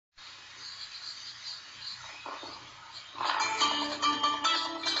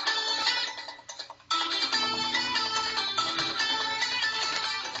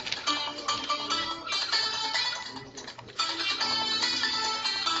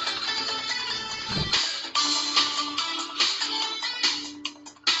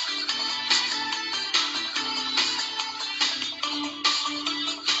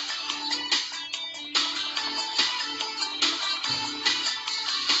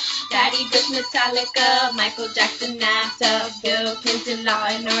Daddy Bush, Metallica, Michael Jackson, NASA, Bill Clinton, Law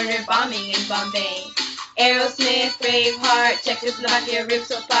and Order, bombing in Bombay. Aerosmith, Braveheart, Czechoslovakia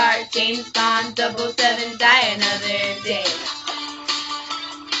rips apart, James Bond, 007, die another day.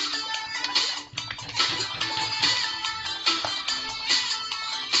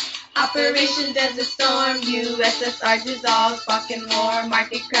 Operation Desert Storm, USSR dissolves, fucking war,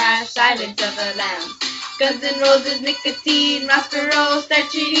 market crash, silence of the lambs. Guns N' Roses, nicotine, Ross Perot, Star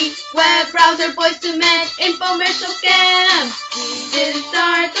Treaty, web browser, boys to men, infomercial scams. We didn't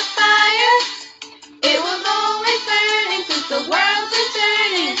start the fire, it was always burning since the world's been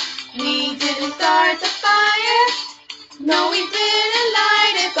turning. We didn't start the fire, no we didn't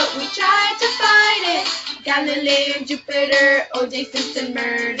light it, but we tried to fight it. Galileo, Jupiter, O.J. Simpson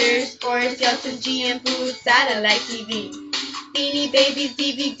murders, Boris Yeltsin, GM Food, satellite TV. Beanie Babies,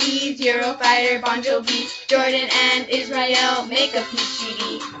 DVDs, Eurofighter, Bon Jovi, Jordan and Israel make a peace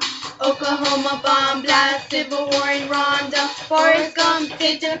treaty. Oklahoma bomb blast, civil war in Rwanda, Forrest Gump,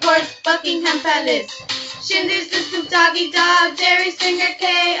 State course, Buckingham Palace. Schindler's System, Doggy Dog, Jerry Springer,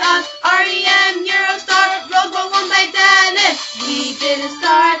 Chaos, REM, Eurostar, World War I by Dallas. We didn't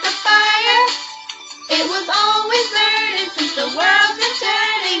start the fire, it was always burning since the world's been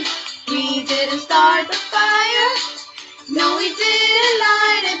turning. We didn't start the fire, no we didn't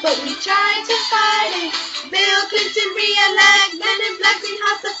light it, but we tried to fight it. Bill Clinton re-elect, Men in Black,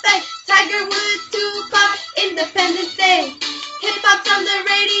 Greenhouse Effect, Tiger Woods, Tupac, Independence Day. Hip-hop's on the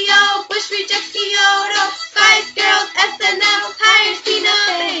radio, Bush rejects Kyoto, Spice Girls, SNL, hires Tina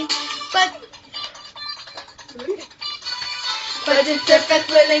Fey. Budget surface,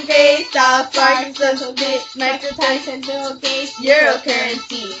 Will and Grace, South Park, Social Gate, Michael Tyson, Bill Gates, Euro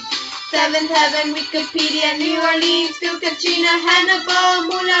currency. Seventh Heaven, Wikipedia, New Orleans, Phil Katrina, Hannibal,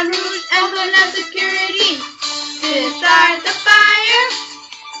 Moulin Rouge, Homeland Security. Didn't start the fire,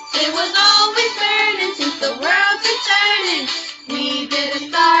 it was always burning since the world's been turning. We didn't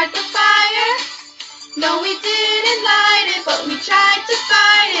start the fire, no we didn't light it, but we tried to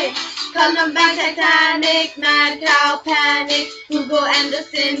fight it. Columbine, Titanic, Mad Cow, Panic, Google and The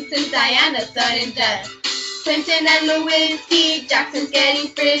Simpsons, Diana, sudden death. Clinton and Lewinsky, Jackson's getting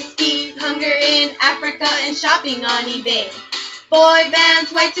frisky, hunger in Africa and shopping on eBay. Boy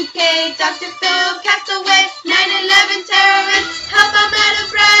bands, Y2K, Dr. Phil, Castaway, 9/11 terrorists, help I'm out of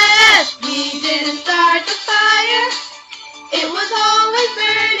breath. We didn't start the fire, it was always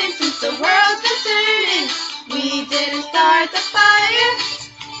burning since the world's been turning. We didn't start the fire,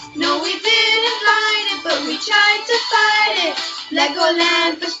 no we didn't light it, but we tried to fight it.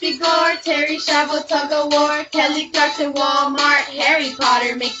 Legoland, Bush v. Gore, Terry Schiavo, tug of war, Kelly Clarkson, Walmart, Harry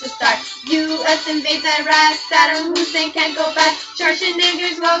Potter makes a start. U.S. invades Iraq, Saddam Hussein can't go back.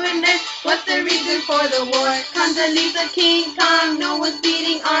 Schwarzeneggers, Wilderness, what's the reason for the war? Condoleezza, King Kong, no one's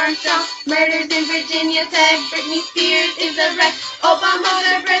beating Armstrong. Murders in Virginia Tech, Britney Spears is a wreck. Obama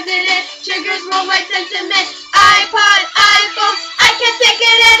the president, triggers worldwide sentiment. iPod, iPhone, I can't take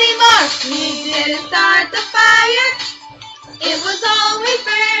it anymore. We didn't start the fire, it was always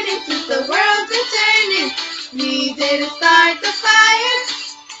burning since the world's been turning. We didn't start the fire,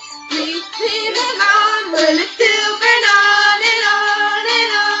 we didn't on, will it still burn on and on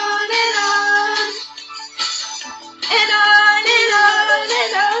and on and on and on and on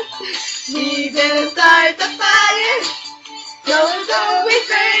and on. We didn't start the fire, no it's always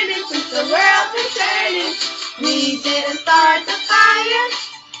burning since the world's been turning. We didn't start the fire.